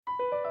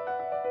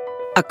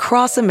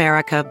Across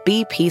America,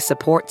 BP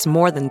supports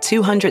more than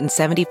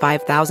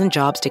 275,000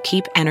 jobs to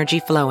keep energy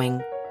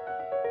flowing.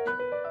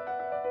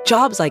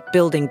 Jobs like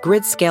building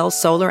grid-scale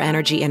solar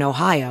energy in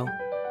Ohio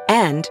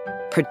and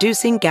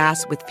producing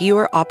gas with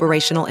fewer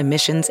operational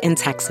emissions in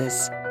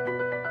Texas.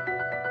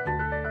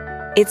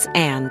 It's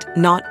and,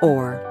 not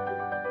or.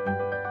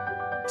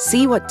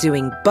 See what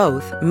doing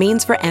both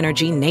means for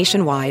energy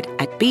nationwide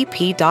at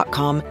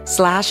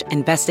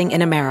bp.com/investing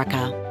in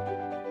America.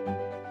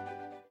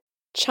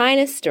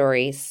 China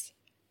stories.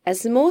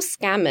 As more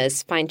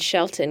scammers find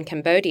shelter in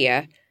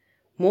Cambodia,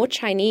 more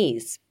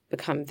Chinese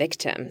become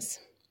victims.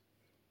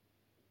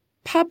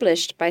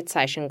 Published by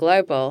Caixin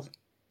Global.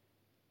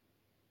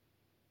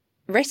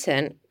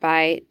 Written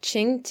by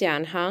Qing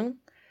Jianhang,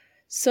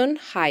 Sun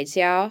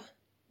Haijiao,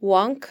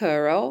 Wang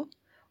Kero,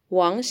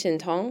 Wang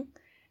Xintong,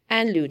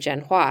 and Lu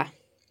Zhenhua.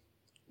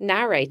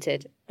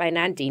 Narrated by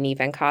Nandini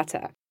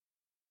Venkata.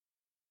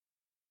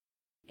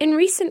 In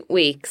recent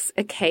weeks,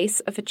 a case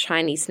of a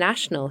Chinese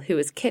national who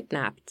was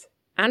kidnapped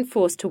and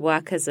forced to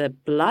work as a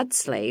blood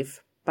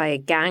slave by a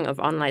gang of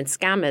online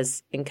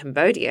scammers in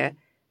Cambodia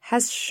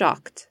has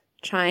shocked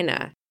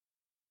China.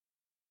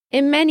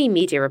 In many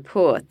media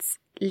reports,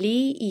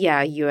 Li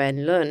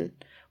Yuanlun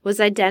was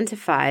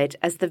identified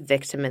as the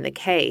victim in the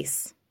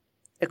case.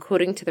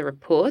 According to the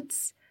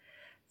reports,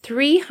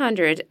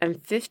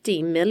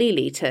 350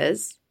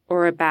 milliliters,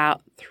 or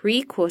about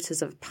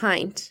 3/4 of a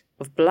pint,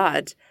 of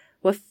blood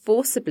were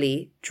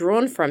forcibly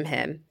drawn from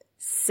him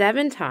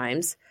 7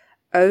 times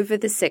over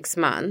the 6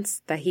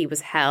 months that he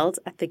was held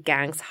at the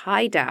gang's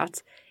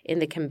hideout in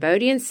the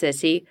Cambodian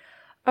city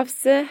of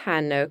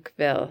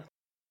Sihanoukville.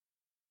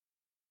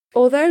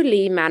 Although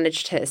Li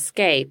managed to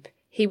escape,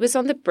 he was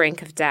on the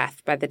brink of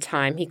death by the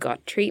time he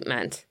got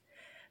treatment.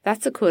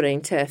 That's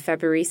according to a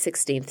February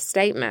 16th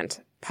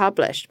statement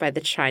published by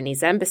the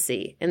Chinese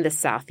embassy in the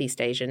Southeast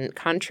Asian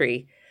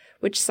country,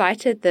 which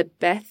cited the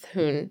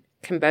Bethune,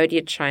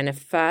 Cambodia, China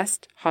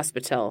First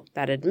hospital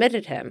that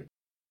admitted him.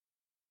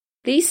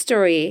 Li's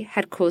story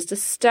had caused a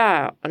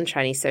stir on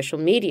Chinese social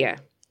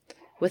media,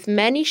 with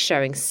many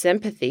showing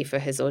sympathy for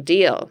his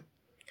ordeal.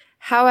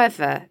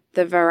 However,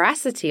 the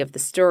veracity of the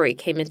story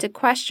came into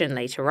question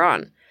later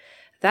on.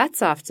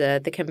 That's after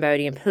the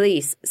Cambodian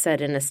police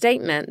said in a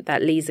statement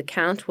that Li's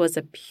account was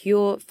a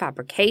pure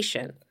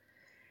fabrication,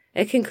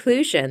 a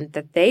conclusion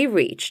that they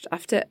reached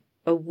after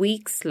a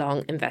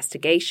weeks-long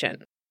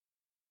investigation.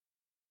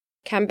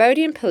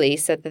 Cambodian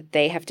police said that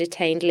they have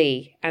detained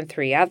Li and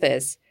 3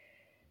 others.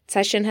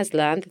 Caixin has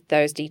learned that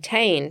those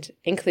detained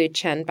include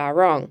Chen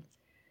Barong,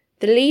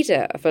 the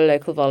leader of a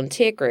local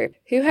volunteer group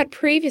who had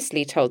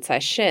previously told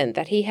Caixin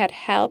that he had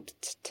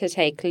helped to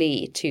take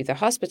Li to the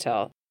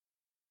hospital.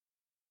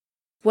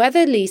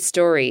 Whether Li's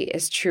story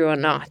is true or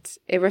not,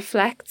 it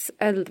reflects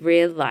a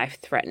real-life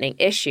threatening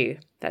issue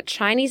that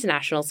Chinese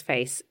nationals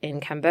face in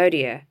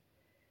Cambodia.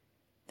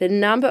 The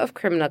number of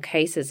criminal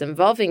cases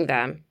involving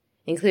them,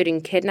 including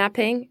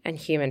kidnapping and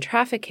human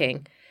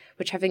trafficking,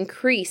 which have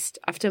increased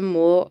after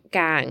more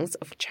gangs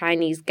of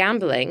Chinese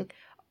gambling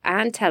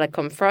and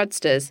telecom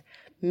fraudsters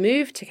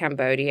moved to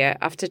Cambodia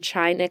after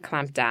China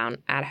clamped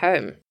down at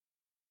home.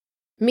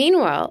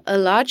 Meanwhile, a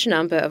large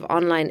number of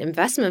online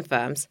investment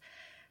firms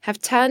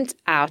have turned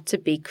out to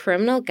be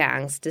criminal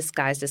gangs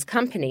disguised as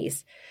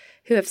companies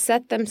who have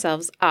set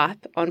themselves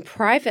up on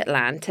private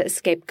land to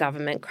escape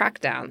government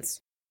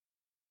crackdowns.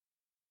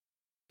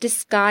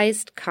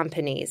 Disguised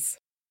companies.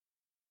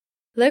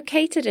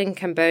 Located in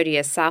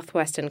Cambodia's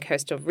southwestern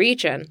coastal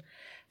region,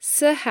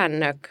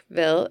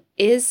 Sihanoukville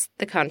is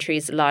the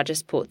country's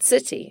largest port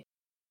city,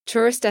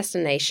 tourist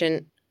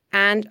destination,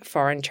 and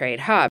foreign trade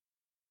hub.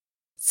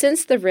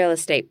 Since the real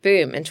estate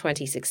boom in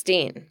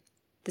 2016,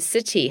 the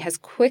city has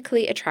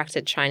quickly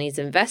attracted Chinese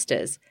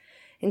investors,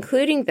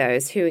 including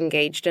those who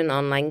engaged in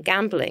online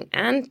gambling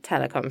and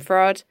telecom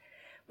fraud,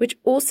 which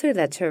also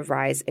led to a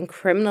rise in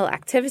criminal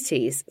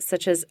activities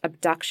such as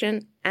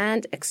abduction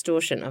and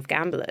extortion of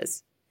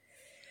gamblers.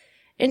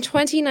 In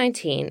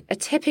 2019, a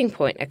tipping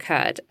point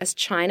occurred as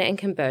China and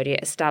Cambodia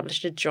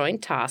established a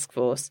joint task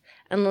force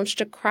and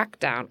launched a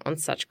crackdown on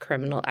such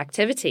criminal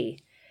activity.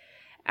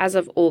 As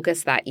of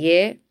August that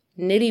year,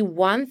 nearly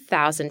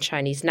 1,000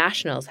 Chinese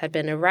nationals had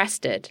been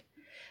arrested.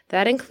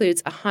 That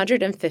includes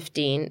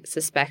 115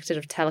 suspected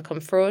of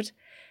telecom fraud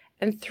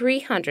and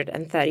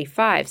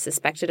 335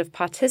 suspected of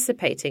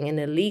participating in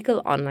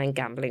illegal online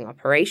gambling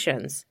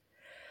operations.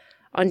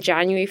 On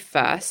January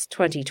 1st,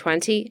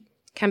 2020,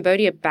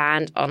 Cambodia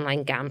banned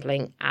online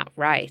gambling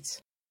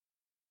outright.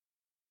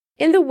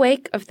 In the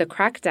wake of the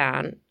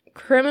crackdown,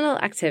 criminal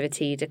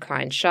activity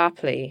declined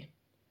sharply.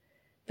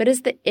 But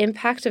as the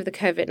impact of the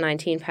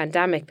COVID-19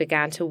 pandemic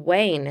began to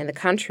wane in the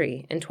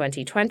country in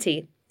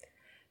 2020,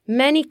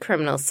 many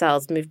criminal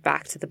cells moved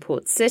back to the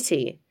port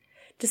city,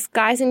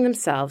 disguising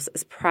themselves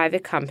as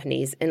private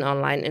companies in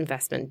online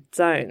investment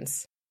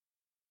zones.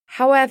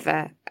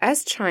 However,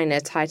 as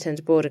China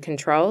tightened border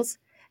controls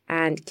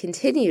and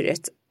continued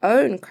its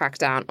own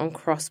crackdown on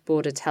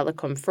cross-border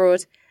telecom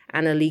fraud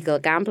and illegal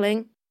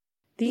gambling,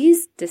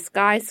 These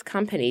disguised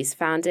companies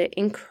found it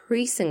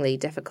increasingly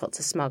difficult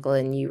to smuggle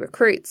in new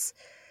recruits,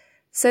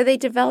 so they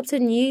developed a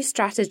new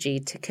strategy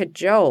to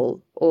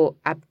cajole or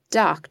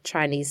abduct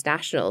Chinese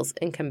nationals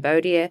in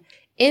Cambodia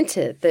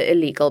into the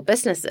illegal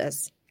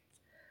businesses.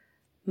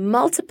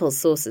 Multiple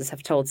sources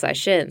have told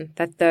Caixin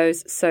that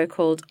those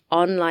so-called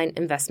online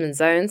investment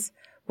zones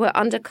were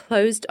under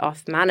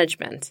closed-off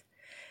management,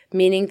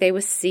 meaning they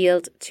were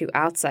sealed to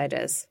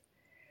outsiders.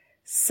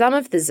 Some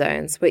of the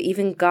zones were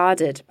even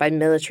guarded by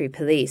military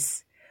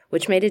police,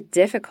 which made it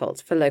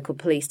difficult for local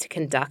police to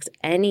conduct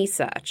any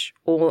search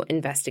or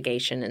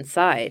investigation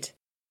inside.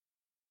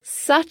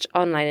 Such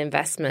online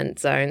investment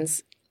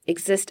zones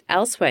exist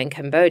elsewhere in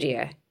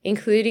Cambodia,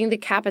 including the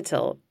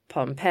capital,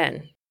 Phnom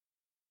Penh.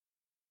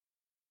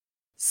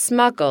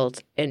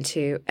 Smuggled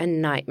into a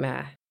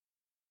nightmare.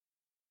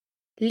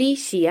 Li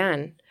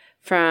Xian,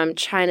 from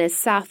China's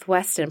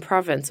southwestern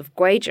province of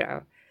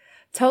Guizhou,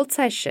 told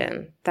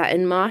Caixin that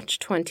in March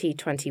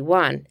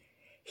 2021,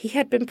 he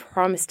had been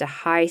promised a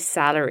high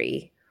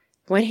salary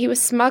when he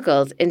was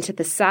smuggled into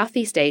the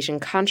Southeast Asian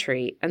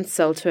country and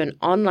sold to an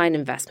online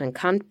investment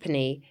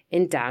company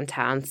in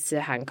downtown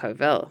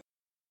Sihanoukville.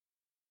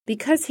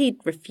 Because he'd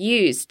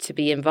refused to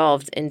be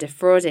involved in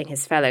defrauding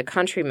his fellow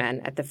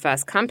countrymen at the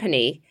first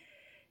company,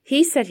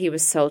 he said he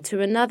was sold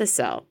to another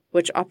cell,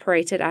 which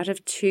operated out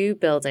of 2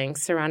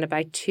 buildings surrounded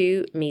by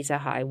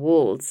 2-meter-high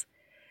walls.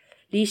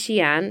 Li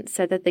Xian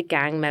said that the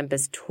gang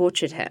members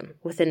tortured him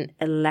with an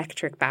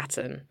electric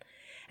baton,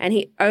 and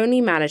he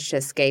only managed to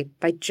escape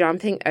by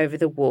jumping over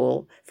the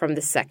wall from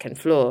the 2nd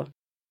floor.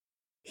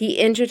 He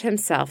injured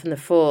himself in the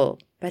fall,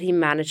 but he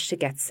managed to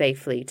get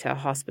safely to a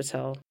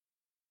hospital.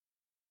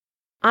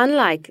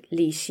 Unlike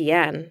Li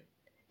Xian,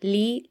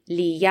 Li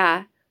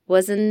Liya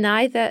was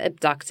neither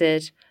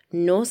abducted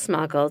nor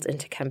smuggled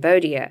into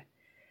Cambodia.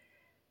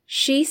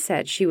 She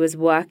said she was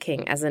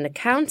working as an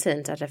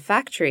accountant at a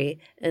factory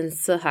in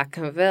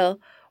Sihanoukville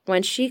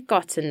when she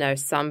got to know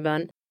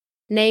someone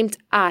named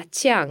Ah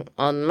Qiang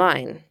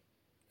online.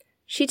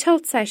 She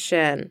told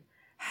Caixin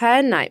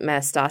her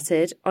nightmare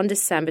started on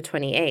December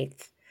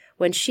 28th,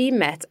 when she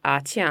met Ah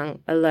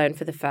Qiang alone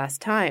for the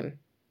first time.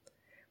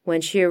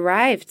 When she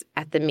arrived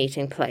at the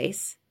meeting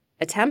place,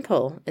 a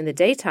temple in the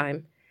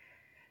daytime,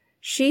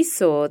 she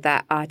saw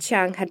that Ah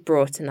Qiang had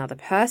brought another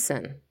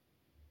person.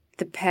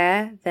 The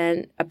pair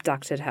then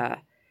abducted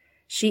her.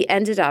 She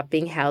ended up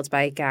being held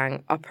by a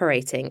gang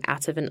operating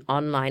out of an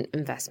online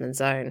investment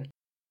zone.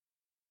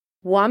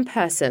 One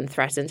person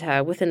threatened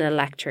her with an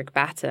electric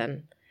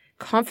baton,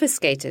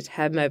 confiscated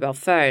her mobile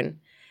phone,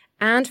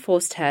 and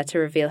forced her to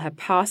reveal her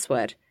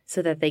password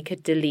so that they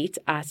could delete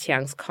Ah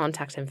Qiang's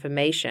contact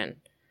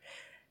information.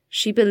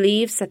 She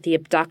believes that the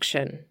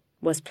abduction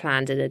was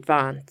planned in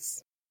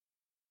advance.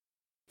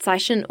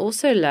 Caixin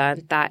also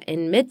learned that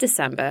in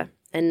mid-December,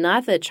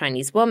 another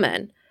Chinese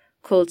woman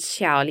called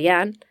Xiao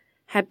Lian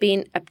had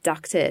been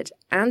abducted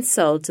and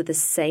sold to the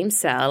same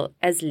cell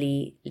as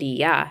Li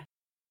Liya.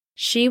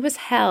 She was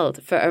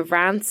held for a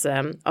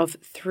ransom of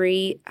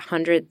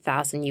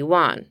 300,000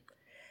 yuan.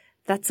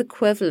 That's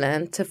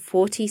equivalent to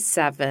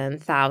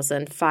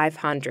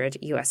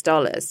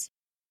 $47,500.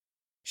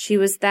 She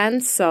was then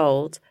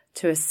sold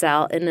to a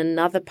cell in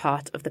another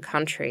part of the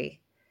country.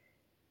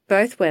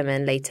 Both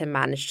women later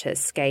managed to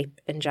escape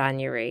in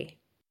January.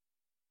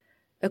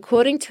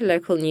 According to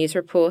local news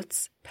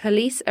reports,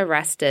 police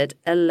arrested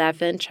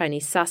 11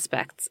 Chinese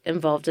suspects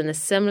involved in a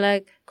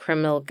similar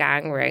criminal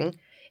gang ring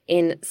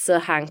in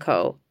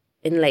Sihanoukville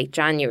in late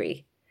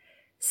January,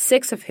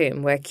 6 of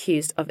whom were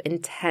accused of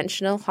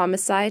intentional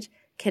homicide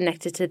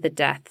connected to the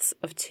deaths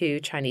of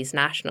 2 Chinese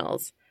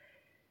nationals.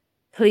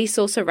 Police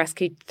also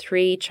rescued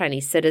 3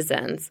 Chinese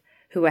citizens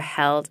who were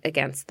held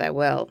against their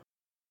will.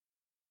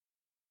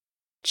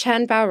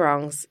 Chen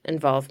Baorong's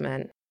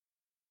involvement.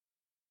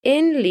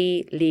 In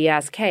Li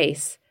Liya's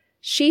case,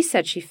 she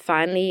said she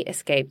finally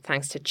escaped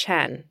thanks to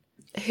Chen,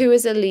 who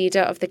is a leader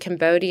of the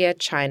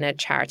Cambodia-China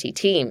charity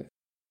team.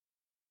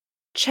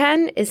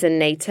 Chen is a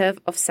native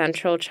of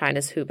central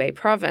China's Hubei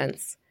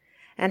province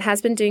and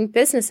has been doing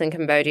business in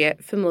Cambodia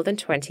for more than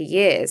 20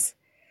 years.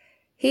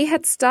 He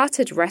had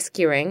started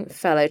rescuing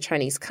fellow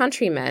Chinese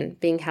countrymen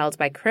being held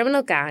by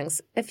criminal gangs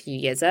a few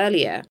years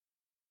earlier.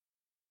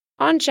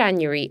 On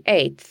January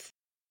 8th,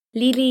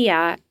 Li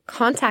Liya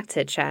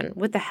contacted Chen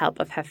with the help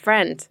of her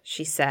friend,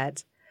 she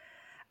said.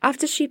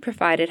 After she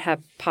provided her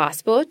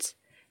passport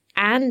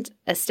and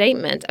a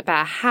statement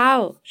about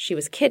how she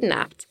was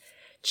kidnapped,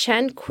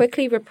 Chen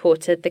quickly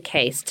reported the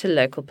case to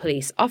local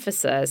police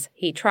officers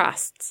he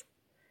trusts.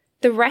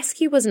 The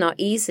rescue was not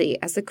easy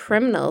as the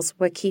criminals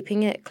were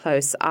keeping a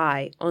close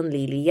eye on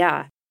Li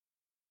Liya.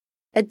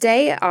 A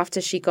day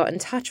after she got in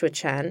touch with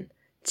Chen,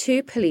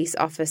 2 police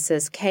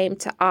officers came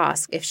to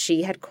ask if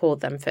she had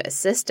called them for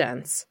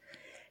assistance.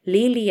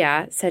 Li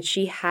Liya said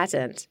she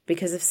hadn't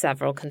because of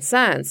several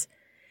concerns,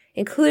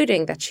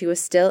 including that she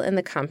was still in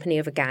the company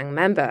of a gang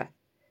member.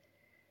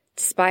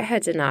 Despite her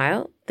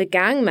denial, the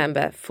gang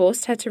member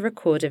forced her to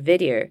record a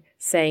video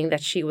saying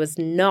that she was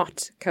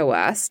not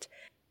coerced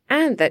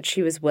and that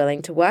she was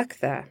willing to work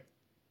there.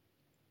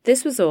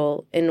 This was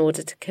all in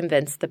order to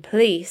convince the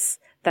police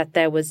that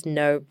there was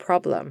no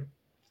problem.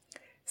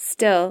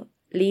 Still,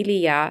 Li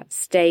Liya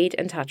stayed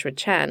in touch with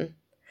Chen.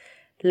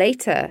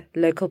 Later,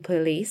 local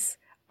police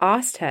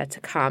asked her to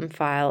come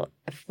file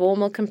a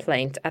formal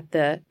complaint at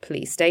the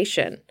police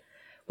station,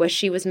 where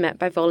she was met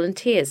by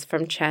volunteers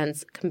from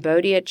Chen's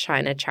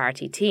Cambodia-China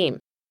charity team.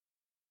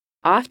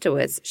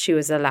 Afterwards, she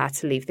was allowed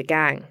to leave the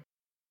gang.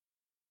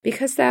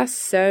 Because there are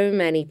so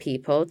many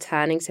people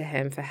turning to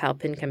him for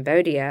help in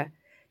Cambodia,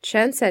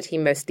 Chen said he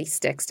mostly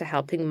sticks to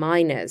helping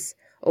minors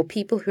or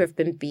people who have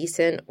been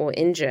beaten or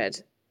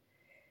injured.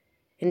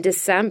 In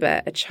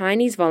December, a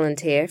Chinese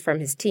volunteer from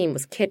his team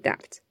was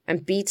kidnapped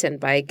and beaten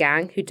by a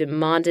gang who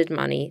demanded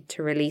money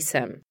to release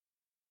him.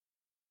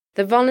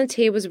 The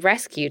volunteer was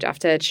rescued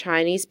after a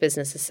Chinese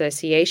business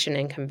association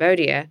in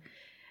Cambodia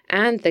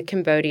and the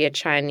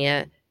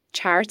Cambodia-China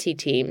charity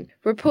team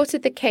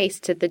reported the case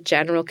to the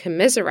General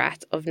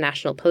Commissariat of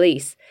National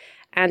Police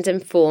and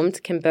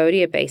informed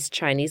Cambodia-based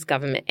Chinese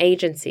government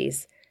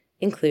agencies,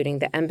 including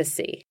the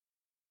embassy.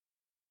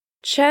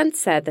 Chen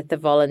said that the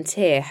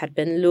volunteer had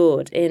been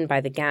lured in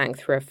by the gang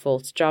through a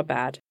false job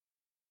ad.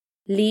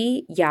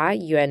 Li Ya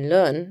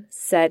Yuanlun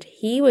said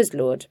he was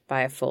lured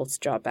by a false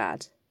job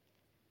ad.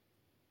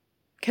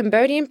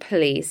 Cambodian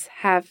police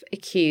have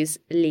accused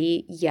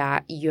Li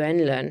Ya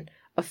Yuanlun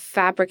of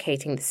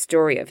fabricating the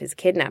story of his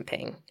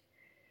kidnapping.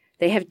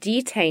 They have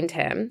detained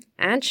him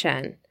and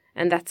Chen,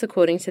 and that's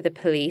according to the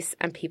police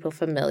and people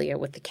familiar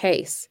with the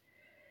case.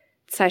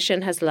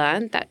 Caixin has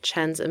learned that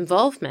Chen's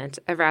involvement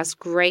aroused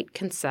great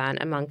concern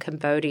among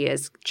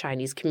Cambodia's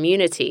Chinese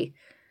community,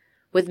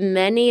 with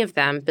many of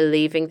them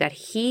believing that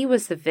he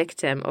was the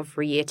victim of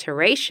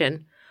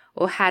reiteration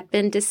or had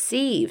been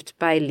deceived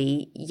by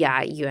Li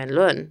Ya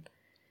Yuanlun.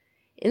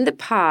 In the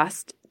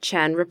past,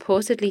 Chen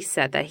reportedly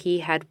said that he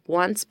had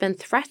once been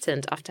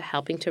threatened after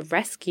helping to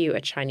rescue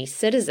a Chinese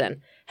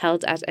citizen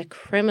held at a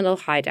criminal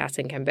hideout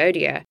in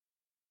Cambodia.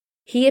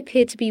 He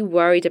appeared to be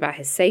worried about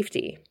his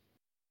safety.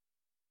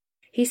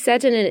 He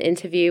said in an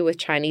interview with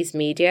Chinese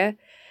media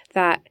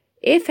that,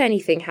 if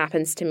anything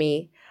happens to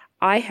me,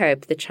 I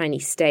hope the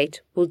Chinese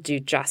state will do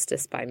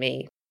justice by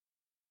me.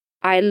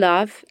 I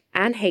love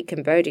and hate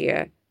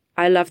Cambodia.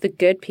 I love the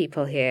good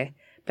people here,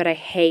 but I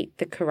hate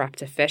the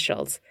corrupt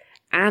officials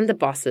and the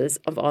bosses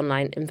of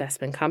online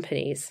investment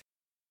companies.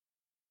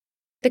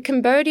 The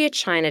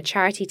Cambodia-China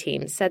charity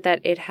team said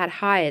that it had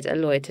hired a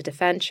lawyer to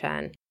defend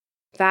Chen,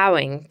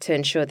 vowing to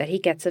ensure that he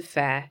gets a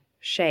fair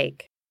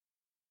shake.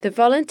 The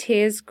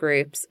volunteers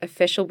group's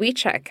official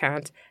WeChat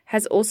account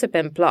has also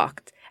been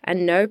blocked,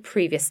 and no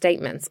previous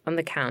statements on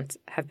the account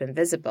have been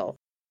visible.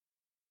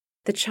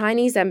 The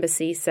Chinese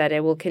embassy said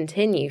it will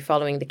continue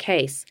following the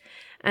case,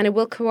 and it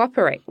will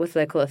cooperate with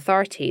local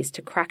authorities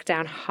to crack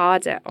down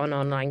harder on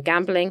online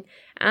gambling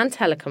and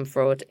telecom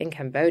fraud in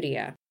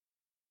Cambodia.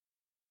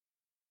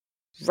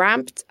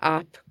 Ramped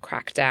up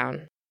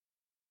crackdown.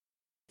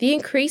 The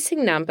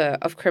increasing number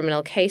of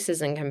criminal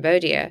cases in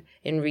Cambodia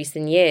in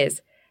recent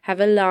years have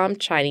alarmed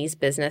Chinese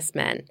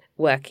businessmen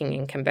working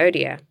in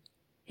Cambodia.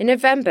 In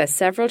November,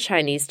 several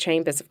Chinese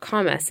chambers of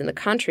commerce in the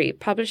country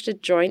published a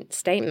joint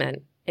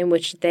statement in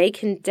which they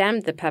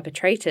condemned the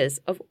perpetrators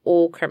of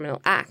all criminal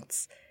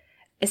acts,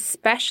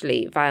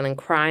 especially violent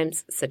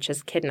crimes such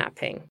as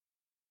kidnapping.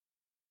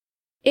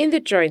 In the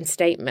joint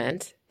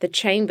statement, the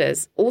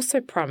chambers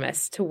also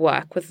promised to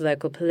work with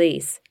local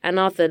police and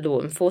other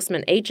law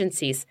enforcement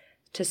agencies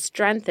to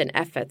strengthen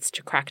efforts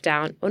to crack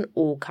down on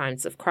all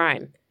kinds of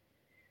crime.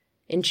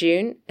 In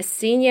June, a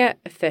senior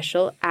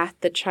official at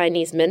the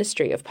Chinese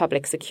Ministry of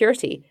Public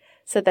Security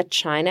said that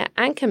China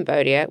and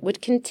Cambodia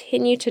would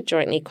continue to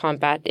jointly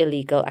combat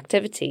illegal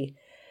activity,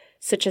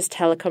 such as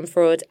telecom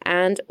fraud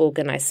and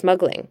organized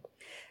smuggling,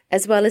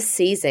 as well as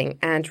seizing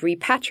and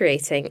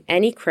repatriating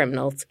any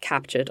criminals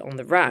captured on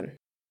the run.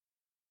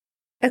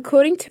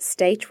 According to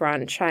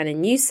state-run China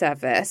News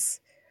Service,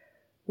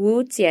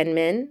 Wu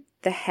Jianmin,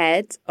 the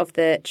head of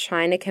the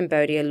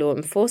China-Cambodia Law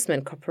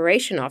Enforcement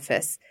Cooperation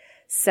Office,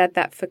 said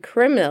that for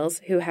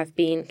criminals who have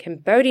been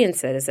Cambodian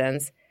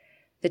citizens,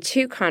 the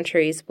two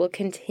countries will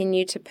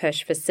continue to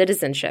push for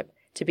citizenship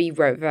to be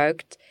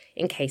revoked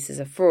in cases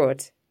of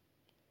fraud.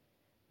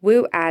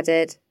 Wu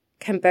added,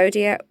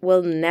 Cambodia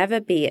will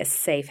never be a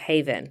safe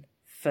haven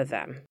for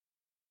them.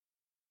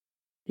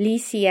 Li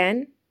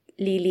Xian,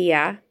 Li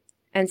Liya,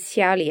 and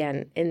Xiao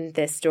Lian in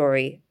this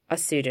story are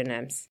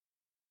pseudonyms.